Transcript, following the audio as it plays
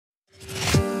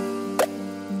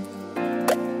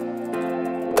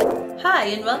Hi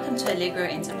and welcome to Allegro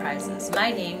Enterprises.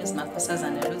 My name is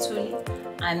Makhosazane Luthuli.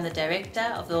 I'm the director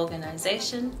of the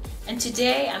organization, and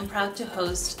today I'm proud to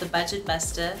host the Budget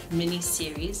Buster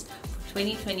mini-series for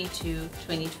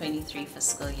 2022-2023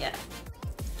 fiscal year.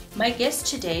 My guest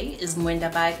today is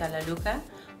Mwendabai Kalaluka.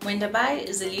 Mwendabai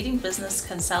is a leading business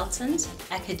consultant,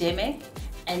 academic,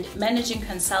 and managing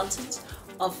consultant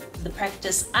of the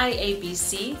practice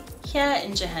IABC here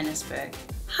in Johannesburg.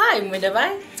 Hi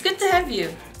Mwendabai, it's good to have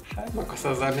you. Hi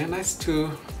Makhosazane, nice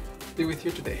to be with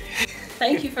you today.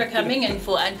 Thank you for coming and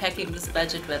for unpacking this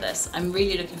budget with us. I'm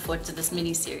really looking forward to this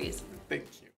mini-series. Thank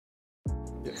you.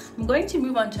 Yes. I'm going to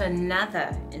move on to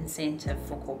another incentive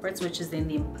for corporates, which is then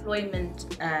the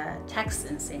employment tax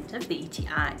incentive, the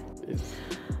ETI. Yes.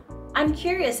 I'm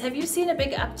curious, have you seen a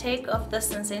big uptake of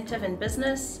this incentive in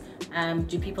business?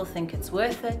 Do people think it's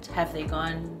worth it? Have they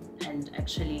gone and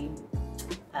actually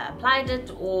applied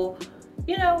it, or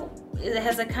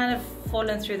has it kind of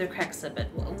fallen through the cracks a bit?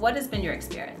 What has been your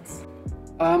experience?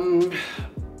 I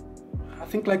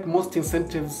think like most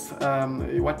incentives,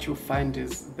 what you find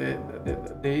is there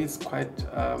is quite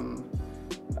a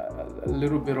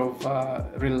little bit of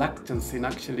reluctance in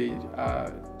actually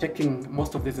taking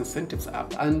most of these incentives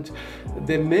up, and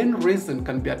the main reason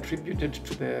can be attributed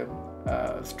to the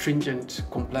stringent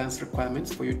compliance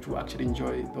requirements for you to actually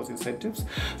enjoy those incentives.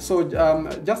 So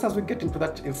just as we get into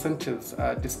that incentives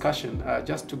discussion,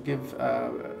 just to give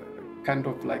kind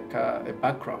of like a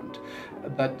background,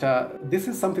 that this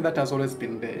is something that has always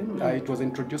been there. It was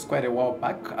introduced quite a while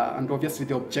back, and obviously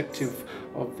the objective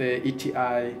of the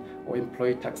ETI or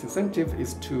employee tax incentive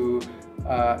is to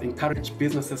encourage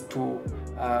businesses to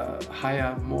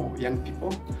hire more young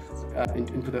people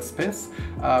into the space.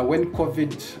 When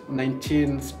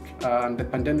COVID-19 and the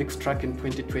pandemic struck in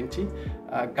 2020,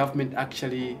 government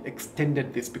actually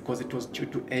extended this because it was due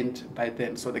to end by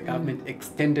then. So the government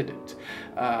extended it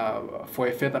for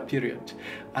a further period.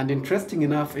 And interesting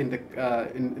enough, in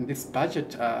this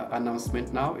budget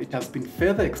announcement now, it has been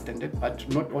further extended. But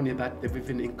not only that, they've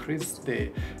even increased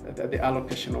the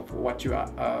allocation of what your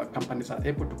companies are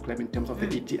able to claim in terms of the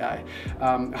ETI.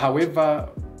 However,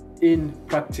 in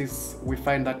practice, we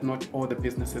find that not all the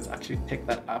businesses actually take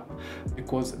that up,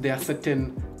 because there are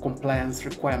certain compliance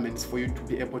requirements for you to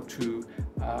be able to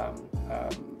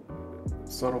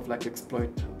sort of like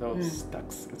exploit those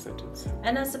tax incentives.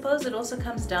 And I suppose it also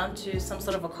comes down to some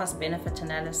sort of a cost-benefit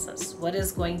analysis. What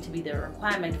is going to be the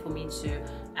requirement for me to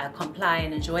comply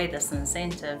and enjoy this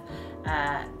incentive?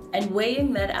 And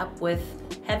weighing that up with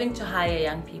having to hire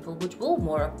young people, which will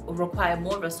require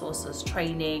more resources,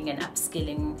 training and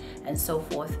upskilling and so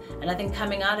forth. And I think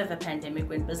coming out of a pandemic,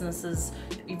 when businesses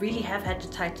really have had to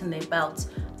tighten their belts,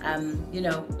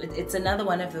 it's another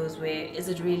one of those where, is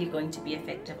it really going to be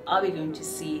effective? Are we going to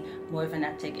see more of an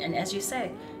uptick? And as you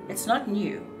say, it's not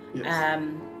new. Yes.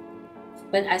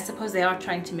 But I suppose they are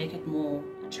trying to make it more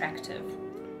attractive.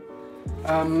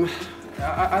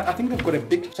 I think they've got a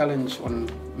big challenge on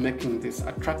making this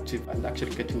attractive and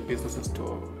actually getting businesses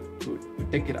to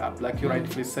take it up. Like you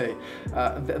rightfully say,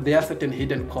 there are certain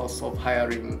hidden costs of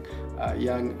hiring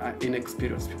young,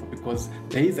 inexperienced people, because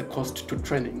there is a cost to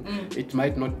training. It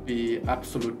might not be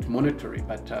absolute monetary,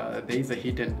 but there is a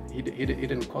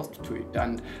hidden cost to it.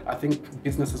 And I think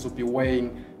businesses will be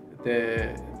weighing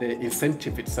the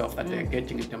incentive itself that they're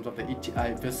getting in terms of the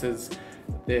ETI versus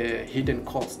the hidden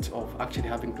cost of actually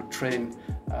having to train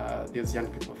these young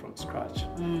people from scratch.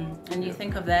 And you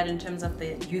think of that in terms of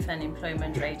the youth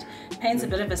unemployment rate. Paints a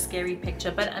bit of a scary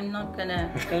picture, but I'm not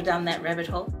gonna go down that rabbit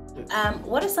hole. Yes.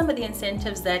 What are some of the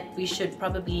incentives that we should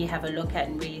probably have a look at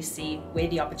and really see where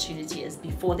the opportunity is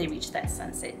before they reach that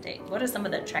sunset date? What are some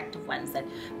of the attractive ones that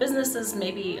businesses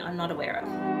maybe are not aware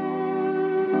of?